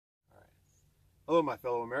Hello my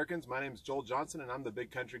fellow Americans, my name is Joel Johnson and I'm the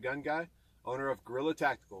Big Country Gun Guy, owner of Gorilla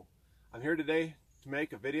Tactical. I'm here today to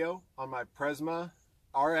make a video on my Presma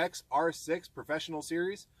RXR6 professional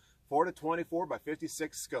series 4-24 by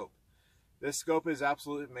 56 scope. This scope is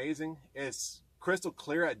absolutely amazing. It's crystal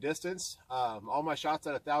clear at distance. All my shots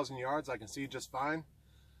at 1,000 yards I can see just fine.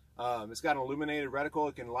 It's got an illuminated reticle.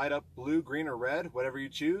 It can light up blue, green, or red, whatever you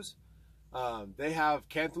choose. They have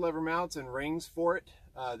cantilever mounts and rings for it.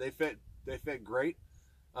 They fit great.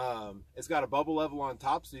 It's got a bubble level on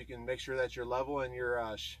top, so you can make sure that you're level and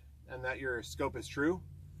that your scope is true.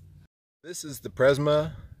 This is the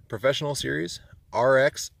Presma Professional Series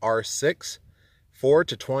RXR6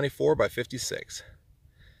 4-24 by 56.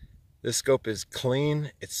 This scope is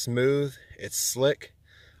clean, it's smooth, it's slick.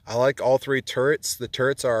 I like all three turrets. The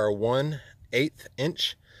turrets are 1/8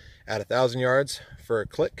 inch at 1,000 yards for a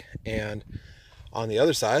click, and on the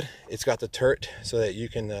other side it's got the turret so that you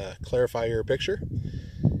can clarify your picture.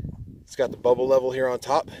 It's got the bubble level here on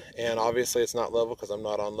top, and obviously it's not level because I'm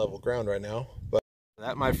not on level ground right now. But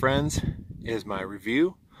that, my friends, is my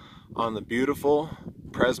review on the beautiful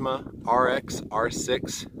Presma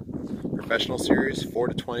RXR6 Professional Series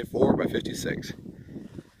 4-24 by 56.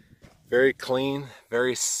 Very clean,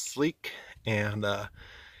 very sleek, and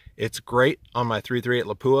it's great on my 338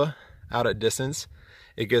 Lapua out at distance.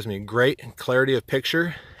 It gives me great clarity of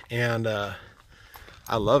picture, and I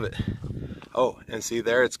love it. Oh, and see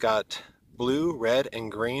there, it's got blue, red,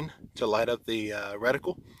 and green to light up the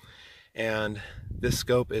reticle, and this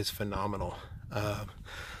scope is phenomenal.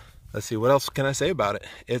 Let's see, what else can I say about it?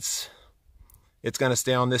 It's gonna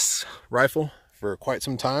stay on this rifle for quite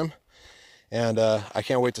some time, and I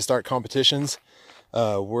can't wait to start competitions.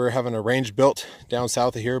 We're having a range built down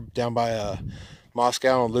south of here, down by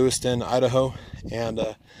Moscow and Lewiston, Idaho,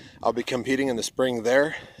 and I'll be competing in the spring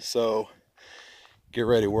there. So get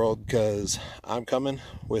ready, world, because I'm coming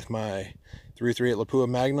with my 338 Lapua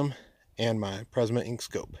Magnum and my Presma ink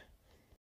scope.